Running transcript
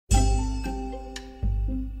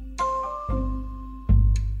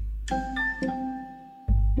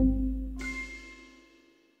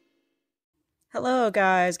Hello,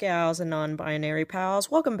 guys, gals, and non binary pals.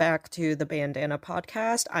 Welcome back to the Bandana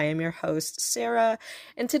Podcast. I am your host, Sarah,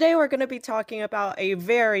 and today we're going to be talking about a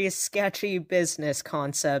very sketchy business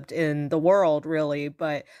concept in the world, really,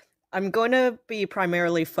 but I'm going to be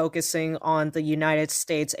primarily focusing on the United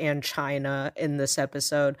States and China in this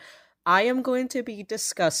episode. I am going to be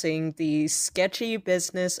discussing the sketchy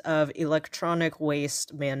business of electronic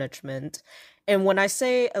waste management. And when I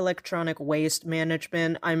say electronic waste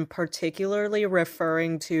management, I'm particularly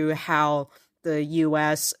referring to how the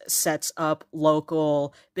US sets up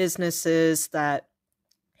local businesses that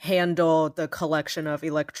handle the collection of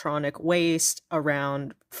electronic waste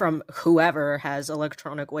around from whoever has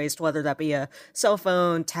electronic waste, whether that be a cell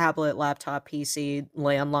phone, tablet, laptop, PC,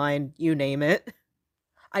 landline, you name it.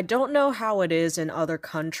 I don't know how it is in other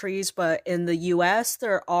countries, but in the US,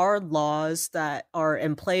 there are laws that are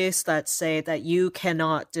in place that say that you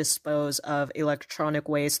cannot dispose of electronic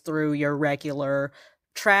waste through your regular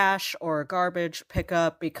trash or garbage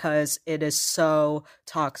pickup because it is so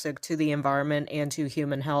toxic to the environment and to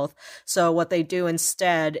human health. So, what they do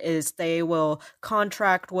instead is they will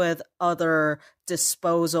contract with other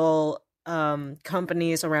disposal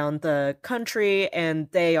companies around the country, and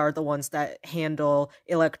they are the ones that handle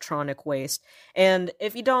electronic waste. And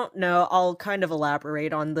if you don't know, I'll kind of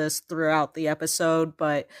elaborate on this throughout the episode,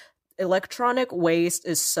 but electronic waste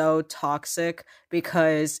is so toxic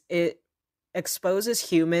because it exposes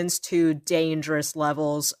humans to dangerous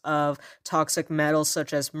levels of toxic metals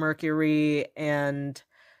such as mercury and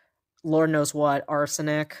Lord knows what,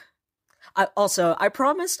 arsenic. I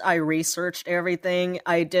promised I researched everything.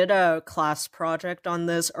 I did a class project on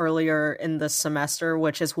this earlier in the semester,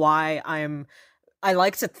 which is why I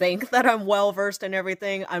like to think that I'm well versed in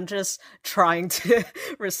everything. I'm just trying to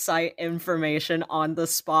recite information on the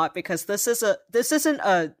spot because this isn't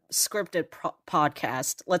a scripted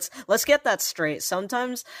podcast. Let's get that straight.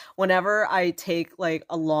 Sometimes whenever I take like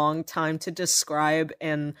a long time to describe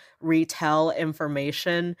and retell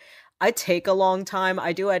information, I take a long time.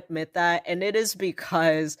 I do admit that, and it is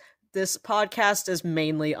because this podcast is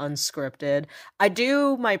mainly unscripted. I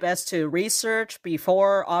do my best to research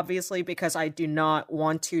before, obviously, because I do not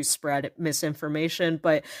want to spread misinformation,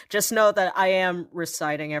 but just know that I am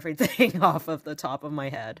reciting everything off of the top of my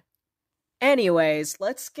head. Anyways,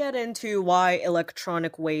 let's get into why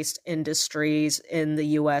electronic waste industries in the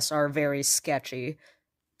US are very sketchy.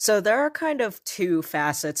 So there are kind of two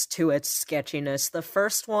facets to its sketchiness. The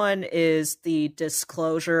first one is the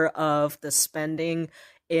disclosure of the spending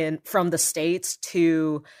in from the states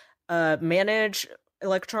to manage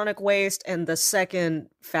electronic waste, and the second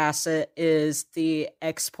facet is the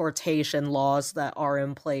exportation laws that are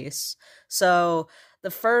in place. So the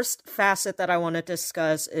first facet that I want to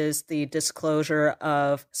discuss is the disclosure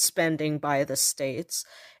of spending by the states.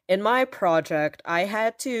 In my project, I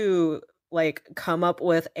had to come up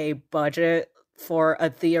with a budget for a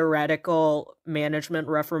theoretical management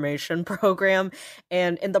reformation program,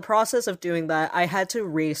 and in the process of doing that I had to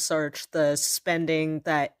research the spending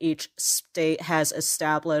that each state has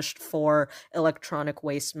established for electronic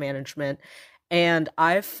waste management, and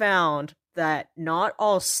I found that not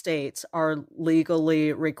all states are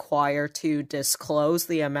legally required to disclose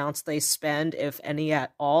the amounts they spend, if any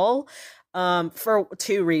at all, for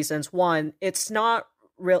two reasons. One, it's not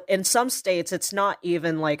real in some states. It's not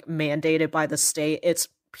even like mandated by the state. It's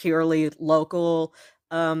purely local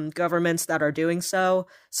governments that are doing so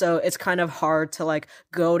it's kind of hard to like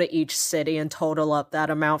go to each city and total up that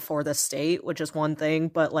amount for the state, which is one thing.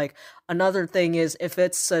 But like another thing is, if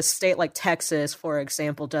it's a state like Texas, for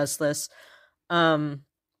example, does this, um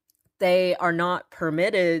they are not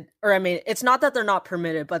permitted, or I mean, it's not that they're not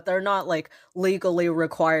permitted, but they're not like legally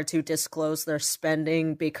required to disclose their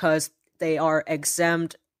spending because they are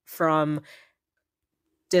exempt from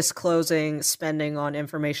disclosing spending on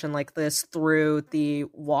information like this through the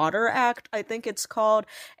Water Act, I think it's called.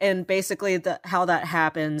 And basically how that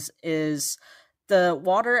happens is the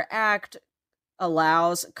Water Act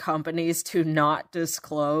allows companies to not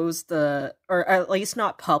disclose or at least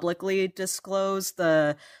not publicly disclose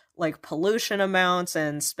the like pollution amounts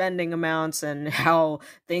and spending amounts and how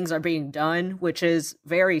things are being done, which is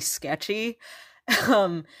very sketchy.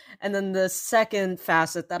 Um, and then the second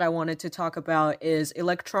facet that I wanted to talk about is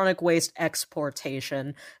electronic waste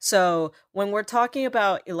exportation. So when we're talking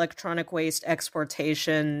about electronic waste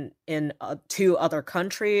exportation in to other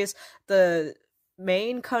countries, the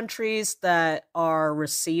main countries that are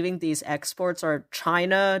receiving these exports are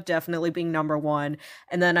China, definitely being number one.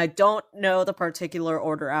 And then I don't know the particular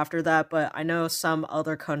order after that, but I know some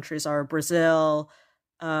other countries are Brazil,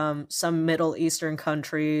 some Middle Eastern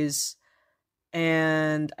countries,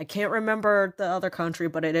 and I can't remember the other country,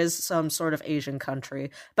 but it is some sort of Asian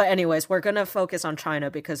country. But anyways, we're gonna focus on China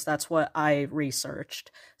because that's what I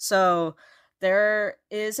researched. So there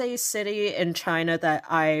is a city in China that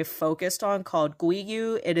I focused on called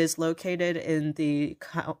Guiyu. It is located in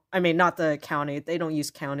I mean, not the county. They don't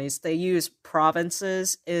use counties. They use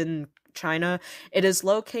provinces in China. It is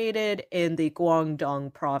located in the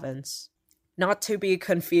Guangdong province, not to be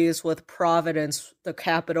confused with Providence, the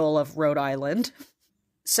capital of Rhode Island.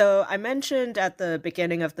 So, I mentioned at the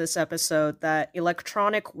beginning of this episode that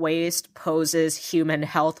electronic waste poses human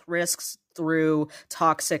health risks through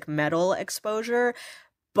toxic metal exposure.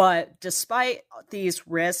 But despite these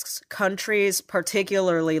risks, countries,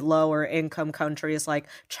 particularly lower income countries like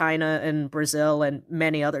China and Brazil and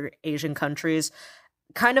many other Asian countries,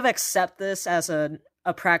 kind of accept this as a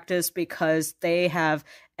practice because they have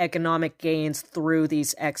economic gains through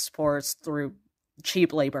these exports through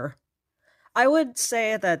cheap labor. I would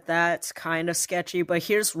say that that's kind of sketchy, but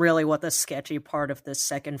here's really what the sketchy part of this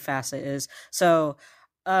second facet is. So,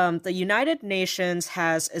 the United Nations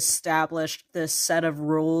has established this set of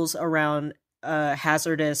rules around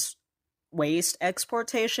hazardous waste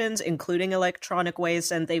exportations, including electronic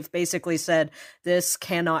waste, and they've basically said this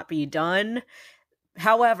cannot be done.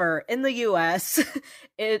 However, in the US,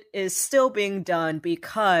 it is still being done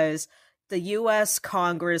because the US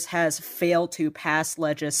Congress has failed to pass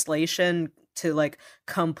legislation to like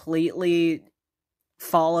completely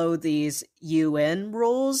follow these UN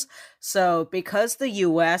rules. So, because the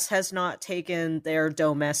US has not taken their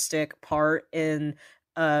domestic part in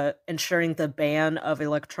ensuring the ban of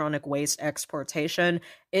electronic waste exportation,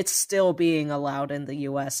 it's still being allowed in the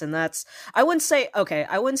US. And that's, I wouldn't say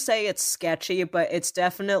it's sketchy, but it's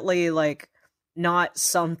definitely like not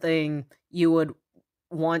something you would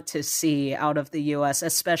want to see out of the US,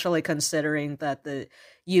 especially considering that the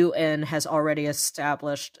UN has already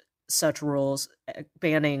established such rules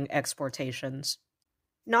banning exportations.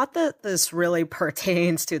 Not that this really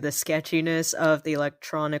pertains to the sketchiness of the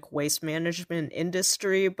electronic waste management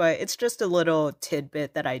industry, but it's just a little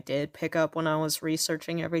tidbit that I did pick up when I was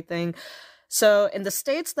researching everything. So, in the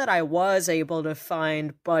states that I was able to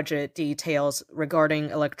find budget details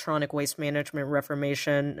regarding electronic waste management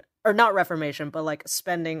reformation, or not reformation, but like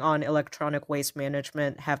spending on electronic waste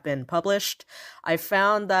management have been published, I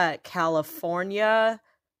found that California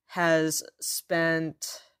has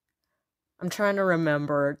spent, I'm trying to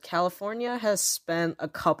remember, California has spent a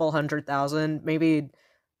couple 100,000, maybe,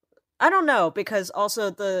 I don't know, because also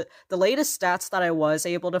the latest stats that I was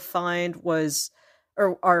able to find was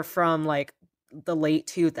or are from like the late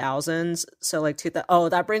 2000s. So like oh,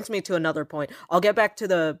 that brings me to another point. I'll get back to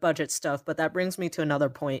the budget stuff, but that brings me to another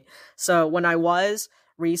point. So when I was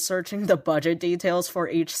researching the budget details for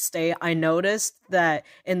each state, I noticed that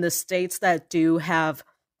in the states that do have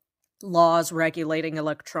laws regulating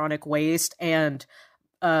electronic waste and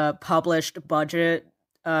published budget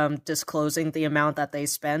disclosing the amount that they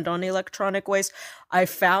spend on electronic waste, I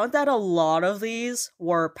found that a lot of these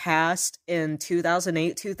were passed in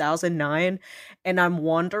 2008, 2009, and I'm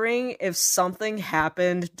wondering if something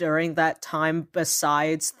happened during that time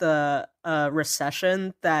besides the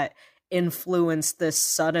recession that influenced this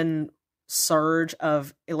sudden surge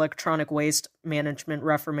of electronic waste management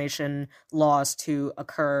reformation laws to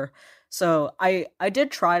occur. So I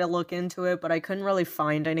did try to look into it, but I couldn't really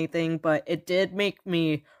find anything, but it did make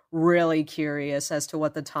me really curious as to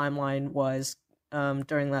what the timeline was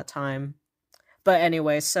during that time. But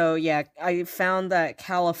anyway, so yeah, I found that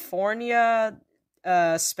California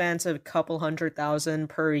spends a couple 100,000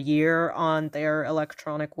 per year on their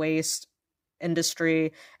electronic waste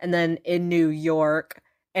industry, and then in New York,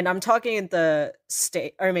 and I'm talking the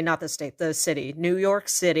state, or I mean not the state, the city, New York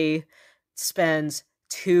City spends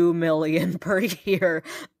 2 million per year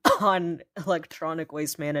on electronic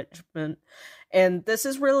waste management. And this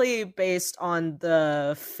is really based on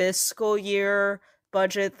the fiscal year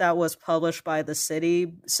budget that was published by the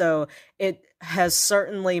city. So it has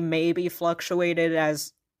certainly maybe fluctuated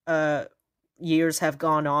as years have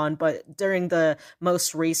gone on, but during the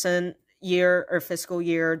most recent year or fiscal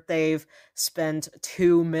year, they've spent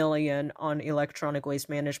 2 million on electronic waste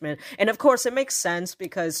management. And of course it makes sense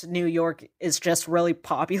because New York is just really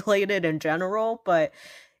populated in general, but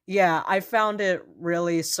yeah, I found it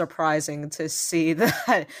really surprising to see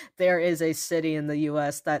that there is a city in the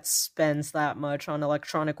US that spends that much on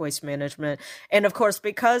electronic waste management. And of course,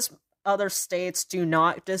 because other states do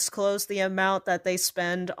not disclose the amount that they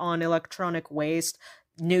spend on electronic waste,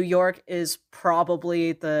 New York is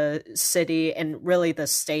probably the city and really the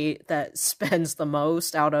state that spends the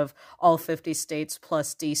most out of all 50 states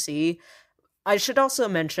plus DC. I should also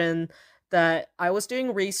mention that I was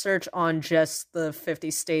doing research on just the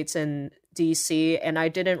 50 states in DC, and I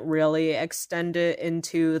didn't really extend it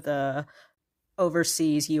into the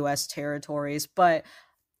overseas US territories, but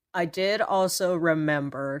I did also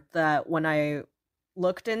remember that when I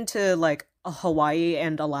looked into like Hawaii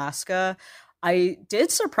and Alaska, I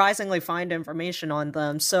did surprisingly find information on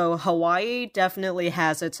them. So Hawaii definitely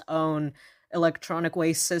has its own electronic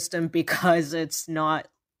waste system because it's not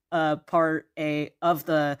a part a of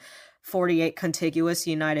the 48 contiguous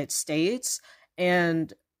United States.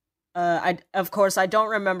 And I of course I don't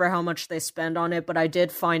remember how much they spend on it, but I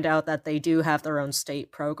did find out that they do have their own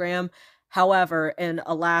state program. However, in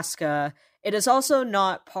Alaska, it is also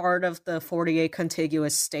not part of the 48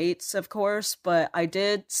 contiguous states, of course, but I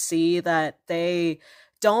did see that they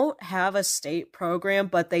don't have a state program,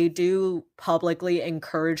 but they do publicly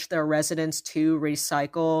encourage their residents to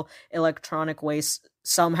recycle electronic waste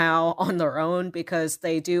somehow on their own because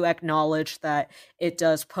they do acknowledge that it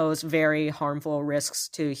does pose very harmful risks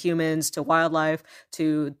to humans, to wildlife,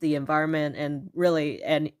 to the environment, and really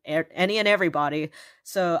any and everybody.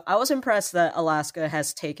 So I was impressed that Alaska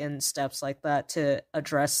has taken steps like that to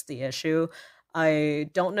address the issue.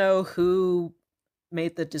 I don't know who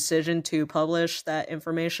made the decision to publish that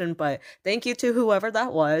information, but thank you to whoever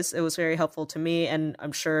that was. It was very helpful to me, and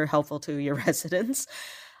I'm sure helpful to your residents.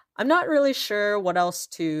 I'm not really sure what else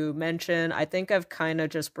to mention. I think I've kind of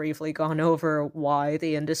just briefly gone over why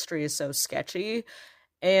the industry is so sketchy.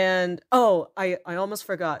 And oh, I almost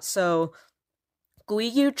forgot. So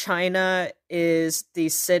Guiyu, China is the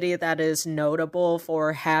city that is notable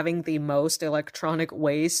for having the most electronic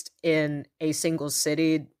waste in a single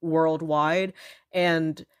city worldwide.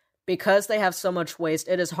 And because they have so much waste,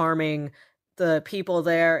 it is harming the people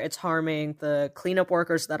there, it's harming the cleanup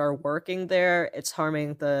workers that are working there, it's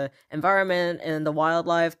harming the environment and the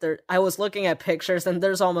wildlife. There, I was looking at pictures and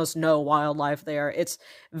there's almost no wildlife there. It's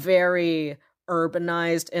very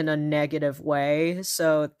urbanized in a negative way.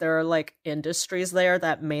 So there are like industries there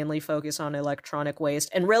that mainly focus on electronic waste.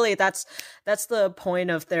 And really that's the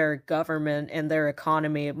point of their government and their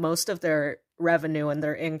economy. Most of their revenue and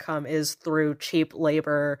their income is through cheap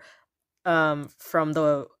labor from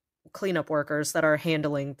the cleanup workers that are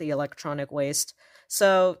handling the electronic waste.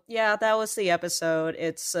 So, yeah, that was the episode.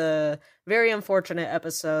 It's a very unfortunate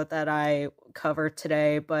episode that I covered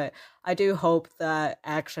today, but I do hope that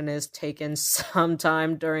action is taken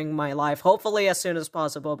sometime during my life. Hopefully, as soon as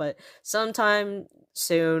possible, but sometime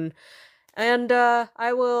soon. And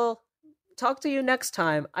I will talk to you next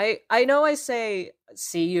time. I know I say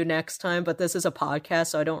see you next time, but this is a podcast,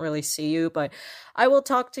 so I don't really see you, but I will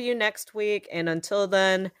talk to you next week, and until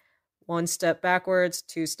then, one step backwards,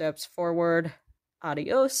 two steps forward.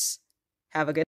 Adios. Have a good